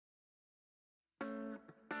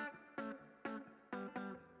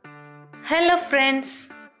Hello friends,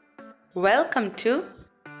 welcome to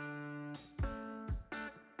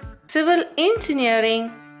Civil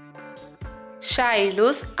Engineering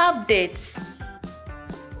Shiloh's Updates.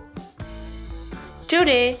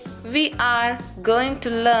 Today we are going to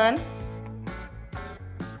learn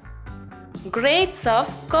grades of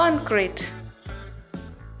concrete.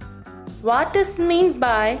 What is meant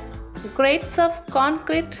by grades of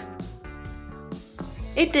concrete?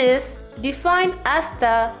 It is defined as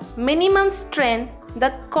the minimum strength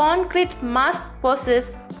the concrete must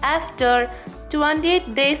possess after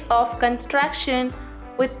 28 days of construction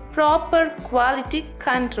with proper quality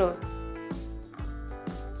control,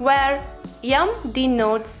 where M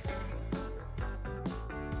denotes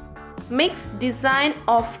mixed design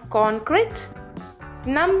of concrete,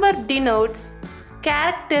 number denotes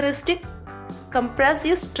characteristic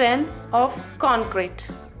compressive strength of concrete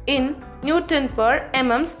in Newton per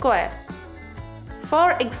mm square.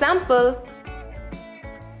 For example,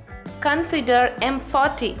 consider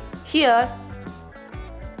M40. Here,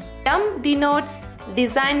 M denotes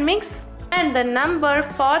design mix and the number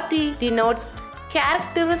 40 denotes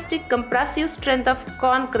characteristic compressive strength of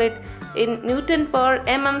concrete in Newton per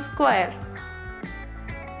mm square.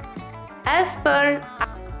 As per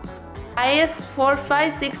IS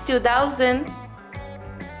 456-2000,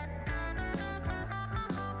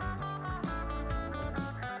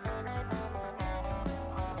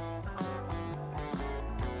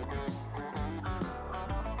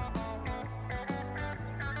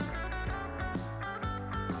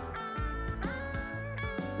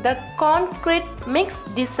 the concrete mix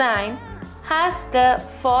design has the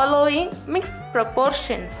following mix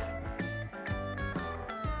proportions: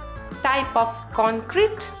 type of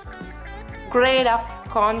concrete, grade of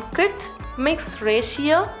concrete, mix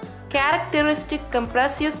ratio, characteristic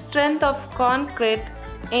compressive strength of concrete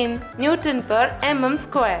in Newton per mm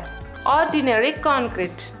square. Ordinary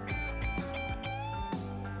concrete.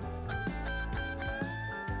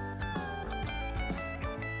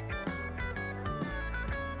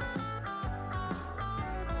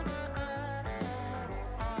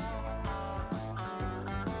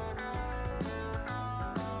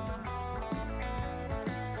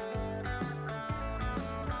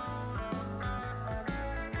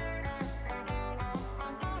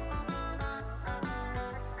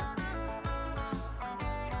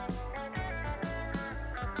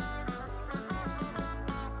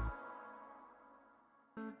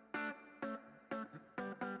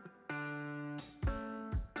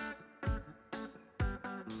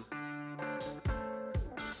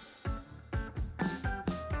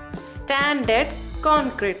 Standard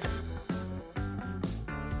concrete.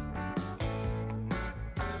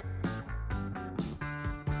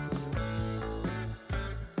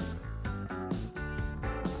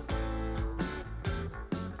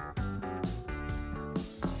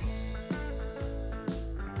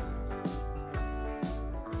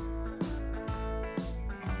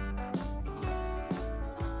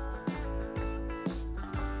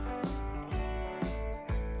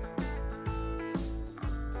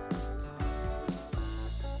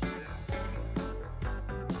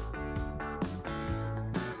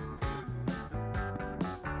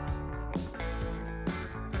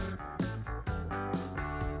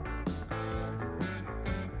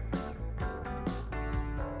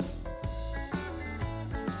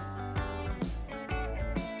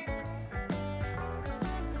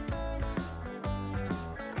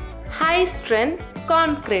 High strength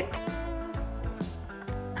concrete.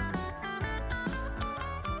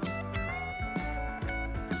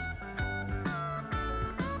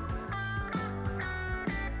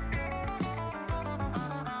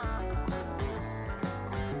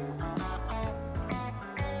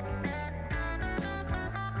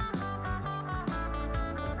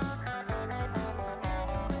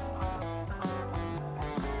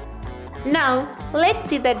 Now let's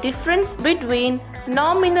see the difference between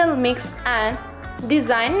nominal mix and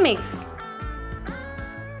design mix.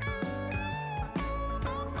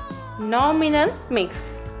 Nominal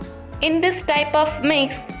mix. In this type of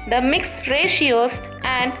mix, the mix ratios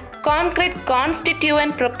and concrete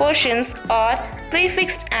constituent proportions are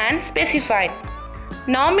prefixed and specified.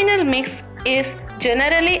 Nominal mix is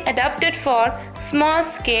generally adopted for small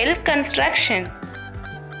scale construction.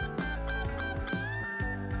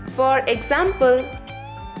 For example,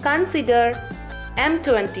 consider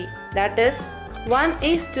M20, that is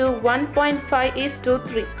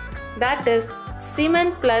 1:1.5:3, that is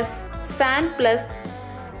cement plus sand plus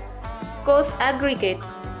coarse aggregate.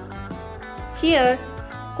 Here,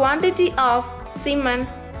 quantity of cement,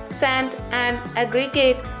 sand and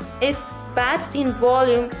aggregate is batched in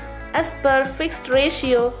volume as per fixed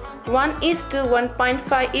ratio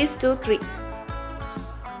 1:1.5:3.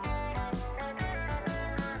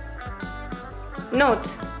 Note: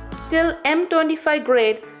 till M25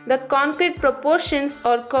 grade, the concrete proportions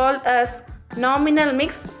are called as nominal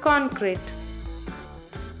mixed concrete.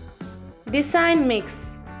 Design mix.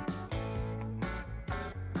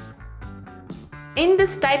 In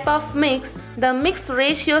this type of mix, the mix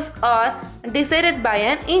ratios are decided by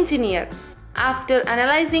an engineer after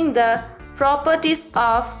analyzing the properties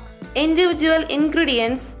of individual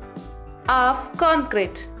ingredients of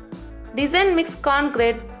concrete. Design mix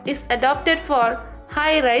concrete is adopted for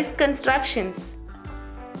high-rise constructions.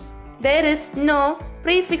 There is no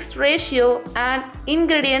prefixed ratio and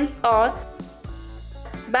ingredients are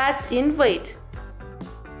batched in weight.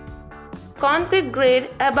 Concrete grade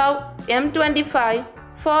above M25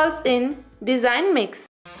 falls in design mix.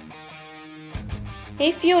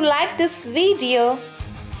 If you like this video,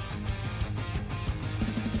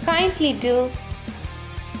 kindly do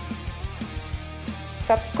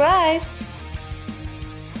subscribe,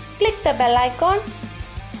 click the bell icon,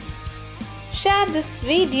 share this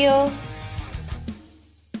video,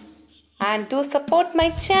 and do support my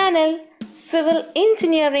channel Civil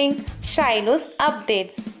Engineering Shiloh's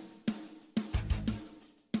Updates.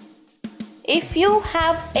 If you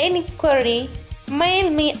have any query, mail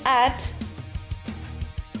me at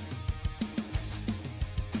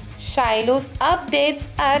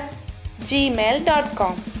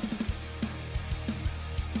shilohsupdates@gmail.com.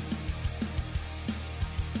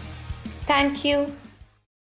 Thank you.